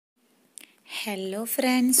Hello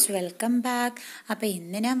friends, welcome back. അപ്പോൾ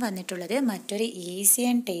ഇന്ന് ഞാൻ വന്നിട്ടുള്ളത് മറ്റൊരു ഈസി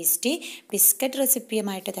ആൻഡ് ടേസ്റ്റി ബിസ്ക്കറ്റ്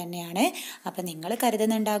റെസിപ്പിയുമായിട്ട് തന്നെയാണ്. അപ്പോൾ നിങ്ങൾ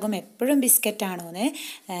കരുതുന്നുണ്ടാകും എപ്പോഴും ബിസ്ക്കറ്റ് ആണോ എന്ന്.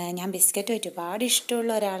 ഞാൻ ബിസ്ക്കറ്റ് ഒരുപാട്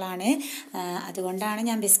ഇഷ്ടമുള്ള ഒരാളാണ്. അതുകൊണ്ടാണ്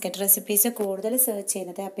ഞാൻ ബിസ്ക്കറ്റ് റെസിപ്പീസ് കൂടുതൽ സെർച്ച്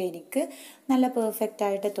ചെയ്യുന്നത്. അപ്പോൾ എനിക്ക് നല്ല പെർഫെക്റ്റ്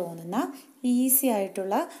ആയിട്ട് തോന്നുന്ന ഈസി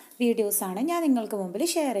ആയിട്ടുള്ള വീഡിയോസാണ് ഞാൻ നിങ്ങൾക്ക് മുമ്പിൽ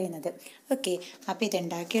ഷെയർ ചെയ്യുന്നത്. ഓക്കെ, അപ്പോൾ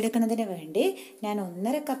ഇതുണ്ടാക്കിയെടുക്കുന്നതിന് വേണ്ടി ഞാൻ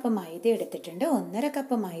 1.5 കപ്പ് മൈദ എടുത്തിട്ടുണ്ട്. 1.5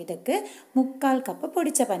 കപ്പ് മൈദക്ക് 3/4 കപ്പ്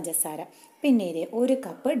പൊടിച്ച പഞ്ചസാര, പിന്നെ ഇത് 1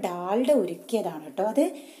 കപ്പ് ഡാൽഡ ഉരുക്കിയതാണ് കേട്ടോ അത്,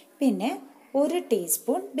 പിന്നെ 1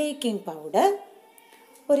 teaspoon baking powder,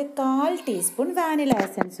 1/4 teaspoon vanilla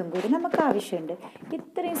എസൻസും കൂടി നമുക്ക് ആവശ്യമുണ്ട്.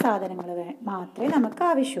 ഇത്രയും സാധനങ്ങൾ മാത്രമേ നമുക്ക്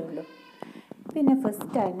ആവശ്യമുള്ളൂ. പിന്നെ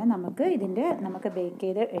ഫസ്റ്റ് തന്നെ നമുക്ക് ബേക്ക്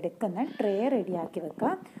ചെയ്ത് എടുക്കുന്ന ട്രേ റെഡിയാക്കി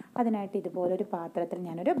വെക്കാം. അതിനായിട്ട് ഇതുപോലൊരു പാത്രത്തിൽ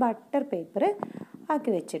ഞാനൊരു ബട്ടർ പേപ്പർ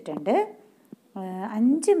ആക്കി വെച്ചിട്ടുണ്ട്.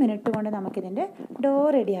 5 മിനിറ്റ് കൊണ്ട് നമുക്കിതിൻ്റെ ഡോ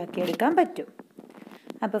റെഡിയാക്കി എടുക്കാൻ പറ്റും.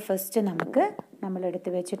 അപ്പോൾ ഫസ്റ്റ്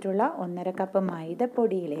നമ്മളെടുത്ത് വെച്ചിട്ടുള്ള 1.5 കപ്പ്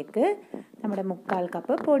മൈദപ്പൊടിയിലേക്ക് നമ്മുടെ 3/4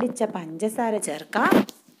 കപ്പ് പൊടിച്ച പഞ്ചസാര ചേർക്കാം.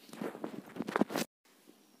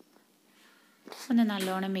 ഒന്ന്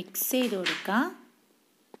നല്ലോണം മിക്സ് ചെയ്ത് കൊടുക്കാം.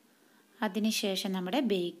 അതിനുശേഷം നമ്മുടെ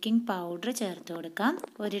ബേക്കിംഗ് പൗഡർ ചേർത്ത് കൊടുക്കാം.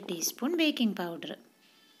 1 ടീസ്പൂൺ ബേക്കിംഗ് പൗഡർ.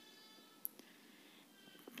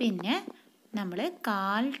 പിന്നെ നമ്മൾ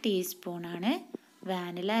 1/4 ടീസ്പൂണാണ്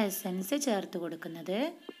വാനില എസൻസ് ചേർത്ത് കൊടുക്കുന്നത്.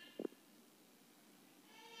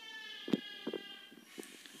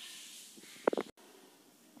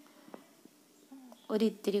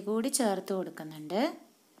 ഒരിത്തിരി കൂടി ചേർത്ത് കൊടുക്കുന്നുണ്ട്.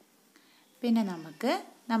 പിന്നെ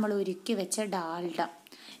നമ്മൾ ഉരുക്കി വെച്ച ഡാൽഡ,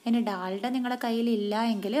 ഇനി ഡാൽഡ നിങ്ങളുടെ കയ്യിലില്ല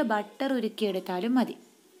എങ്കിൽ ബട്ടർ ഉരുക്കിയെടുത്താലും മതി.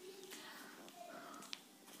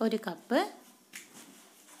 1 കപ്പ്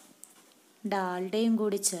ഡാൽഡയും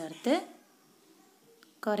കൂടി ചേർത്ത്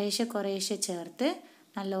കുറേശ്ശെ ചേർത്ത്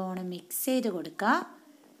നല്ലോണം മിക്സ് ചെയ്ത് കൊടുക്കുക.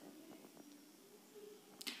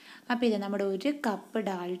 അപ്പോൾ ഇത് നമ്മുടെ 1 കപ്പ്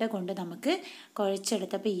ഡാൽഡ കൊണ്ട് നമുക്ക്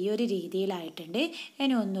കുഴച്ചെടുത്തപ്പോൾ ഈ ഒരു രീതിയിലായിട്ടുണ്ട്.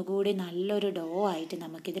 ഇനി ഒന്നുകൂടി നല്ലൊരു ഡോ ആയിട്ട്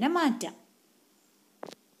നമുക്കിതിനെ മാറ്റാം.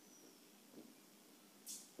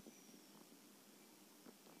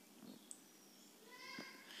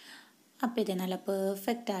 അപ്പോൾ ഇത് നല്ല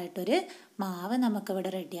പെർഫെക്റ്റ് ആയിട്ടൊരു മാവ് നമുക്കിവിടെ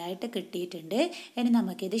റെഡിയായിട്ട് കിട്ടിയിട്ടുണ്ട്. ഇനി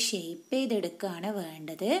നമുക്കിത് ഷേപ്പ് ചെയ്തെടുക്കുകയാണ്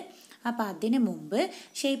വേണ്ടത്. അപ്പോൾ അതിന് മുമ്പ്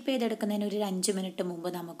ഷേപ്പ് ചെയ്തെടുക്കുന്നതിന് ഒരു 5 മിനിറ്റ് മുമ്പ്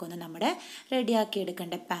നമുക്കൊന്ന് നമ്മുടെ റെഡിയാക്കി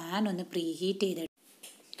എടുക്കേണ്ട പാൻ ഒന്ന് പ്രീഹീറ്റ് ചെയ്ത്.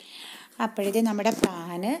 അപ്പോഴിത് നമ്മുടെ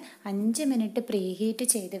പാന് 5 മിനിറ്റ് പ്രീഹീറ്റ്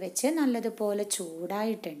ചെയ്ത് വെച്ച് നല്ലതുപോലെ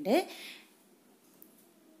ചൂടായിട്ടുണ്ട്.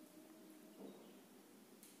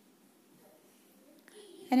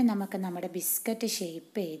 ഇനി നമുക്ക് നമ്മുടെ ബിസ്ക്കറ്റ്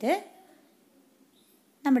ഷേപ്പ് ചെയ്ത്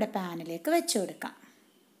നമ്മുടെ പാനിലേക്ക് വെച്ച് കൊടുക്കാം.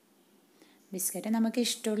 ബിസ്ക്കറ്റ് നമുക്ക്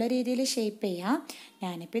ഇഷ്ടമുള്ള രീതിയിൽ ഷേപ്പ് ചെയ്യാം.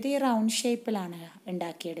 ഞാനിപ്പോൾ ഇത് ഈ റൗണ്ട് ഷേപ്പിലാണ്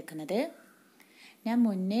ഉണ്ടാക്കിയെടുക്കുന്നത്. ഞാൻ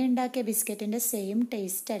മുന്നേ ഉണ്ടാക്കിയ ബിസ്ക്കറ്റിൻ്റെ സെയിം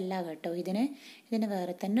ടേസ്റ്റ് അല്ല കേട്ടോ. ഇതിന്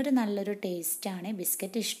വേറെ തന്നെ ഒരു നല്ലൊരു ടേസ്റ്റാണ്.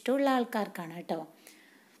 ബിസ്ക്കറ്റ് ഇഷ്ടമുള്ള ആൾക്കാർക്കാണ് കേട്ടോ.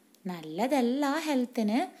 നല്ലതല്ല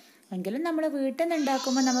ഹെൽത്തിന്, എങ്കിലും നമ്മൾ വീട്ടിൽ നിന്ന്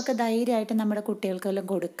ഉണ്ടാക്കുമ്പോൾ നമുക്ക് ധൈര്യമായിട്ട് നമ്മുടെ കുട്ടികൾക്കെല്ലാം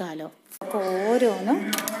കൊടുക്കാമല്ലോ. ഓരോന്നും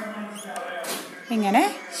ഇങ്ങനെ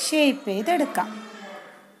ഷേപ്പ് ചെയ്തെടുക്കാം.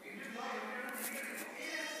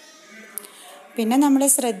 പിന്നെ നമ്മൾ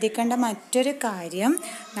ശ്രദ്ധിക്കേണ്ട മറ്റൊരു കാര്യം,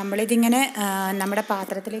 നമ്മളിതിങ്ങനെ നമ്മുടെ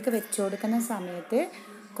പാത്രത്തിലേക്ക് വെച്ച് കൊടുക്കുന്ന സമയത്ത്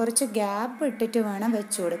കുറച്ച് ഗ്യാപ്പ് ഇട്ടിട്ട് വേണം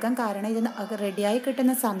വെച്ച് കൊടുക്കാൻ. കാരണം ഇത് റെഡിയായി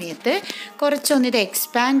കിട്ടുന്ന സമയത്ത് കുറച്ചൊന്നിത്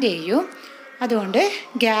എക്സ്പാൻഡ് ചെയ്യും. അതുകൊണ്ട്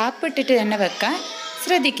ഗ്യാപ്പ് ഇട്ടിട്ട് തന്നെ വെക്കാൻ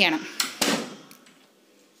ശ്രദ്ധിക്കണം.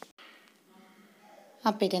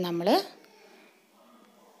 അപ്പോൾ ഇത് നമ്മൾ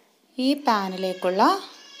ഈ പാനിലേക്കുള്ള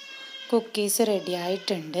കുക്കീസ്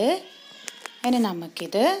റെഡിയായിട്ടുണ്ട്. ഇനി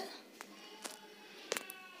നമുക്കിത്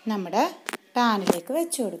നമ്മുടെ പാനിലേക്ക്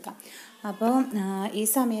വെച്ച് കൊടുക്കാം. അപ്പോൾ ഈ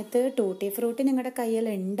സമയത്ത് ടൂട്ടി ഫ്രൂട്ടി നിങ്ങളുടെ കയ്യിൽ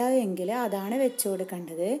ഉണ്ടായെങ്കിൽ അതാണ് വെച്ച്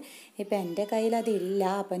കൊടുക്കേണ്ടത്. ഇപ്പം എൻ്റെ കയ്യിൽ അതില്ല.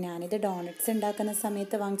 അപ്പോൾ ഞാനിത് ഡോണറ്റ്സ് ഉണ്ടാക്കുന്ന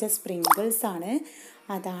സമയത്ത് വാങ്ങിച്ച സ്പ്രിങ്കിൾസാണ്,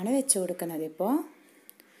 അതാണ് വെച്ച് കൊടുക്കുന്നത്. ഇപ്പോൾ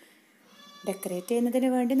ഡെക്കറേറ്റ് ചെയ്യുന്നതിന്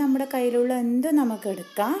വേണ്ടി നമ്മുടെ കയ്യിലുള്ള എന്തും നമുക്ക്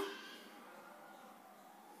എടുക്കാം.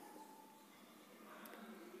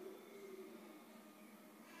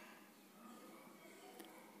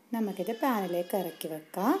 നമുക്കിത് പാനിലേക്ക് ഇറക്കി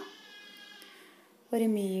വെക്കാം. ഒരു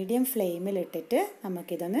മീഡിയം ഫ്ലെയിമിലിട്ടിട്ട്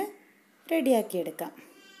നമുക്കിതൊന്ന് റെഡിയാക്കിയെടുക്കാം.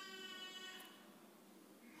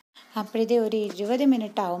 അപ്പോഴിത് ഒരു 20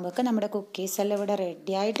 മിനിറ്റ് ആകുമ്പോഴേക്ക് നമ്മുടെ കുക്കീസെല്ലാം ഇവിടെ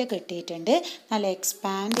റെഡിയായിട്ട് കിട്ടിയിട്ടുണ്ട്. നല്ല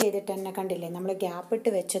എക്സ്പാൻഡ് ചെയ്തിട്ട് തന്നെ കണ്ടില്ലേ, നമ്മൾ ഗ്യാപ്പ് ഇട്ട്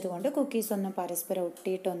വെച്ചത് കൊണ്ട് കുക്കീസൊന്നും പരസ്പരം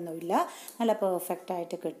ഒട്ടിയിട്ടൊന്നുമില്ല, നല്ല പെർഫെക്റ്റ്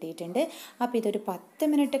ആയിട്ട് കിട്ടിയിട്ടുണ്ട്. അപ്പോൾ ഇതൊരു 10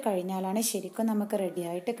 മിനിറ്റ് കഴിഞ്ഞാലാണ് ശരിക്കും നമുക്ക്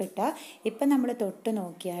റെഡിയായിട്ട് കിട്ടുക. ഇപ്പം നമ്മൾ തൊട്ട്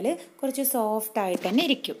നോക്കിയാൽ കുറച്ച് സോഫ്റ്റ് ആയിട്ട് തന്നെ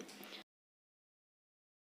ഇരിക്കും.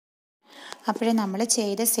 അപ്പോൾ നമ്മൾ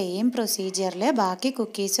ചെയ്ത സെയിം പ്രൊസീജിയറിൽ ബാക്കി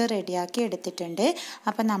കുക്കീസ് റെഡിയാക്കി എടുത്തിട്ടുണ്ട്.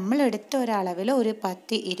 അപ്പോൾ നമ്മൾ എടുത്ത ഒരളവിൽ ഒരു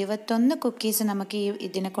 21 കുക്കീസ് നമുക്ക്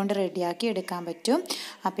ഇതിനെ കൊണ്ട് റെഡിയാക്കി എടുക്കാൻ പറ്റും.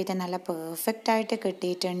 അപ്പോൾ ഇത് നല്ല പെർഫെക്റ്റായിട്ട്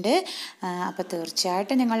കിട്ടിയിട്ടുണ്ട്. അപ്പോൾ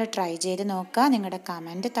തീർച്ചയായിട്ടും നിങ്ങൾ ട്രൈ ചെയ്ത് നോക്കുക. നിങ്ങളുടെ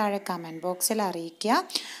കമൻറ്റ് താഴെ കമൻറ്റ് ബോക്സിൽ അറിയിക്കുക.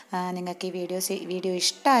 നിങ്ങൾക്ക് ഈ വീഡിയോ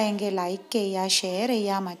ഇഷ്ടമായെങ്കിൽ ലൈക്ക് ചെയ്യുക, ഷെയർ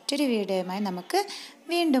ചെയ്യുക. മറ്റൊരു വീഡിയോയുമായി നമുക്ക്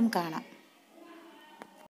വീണ്ടും കാണാം.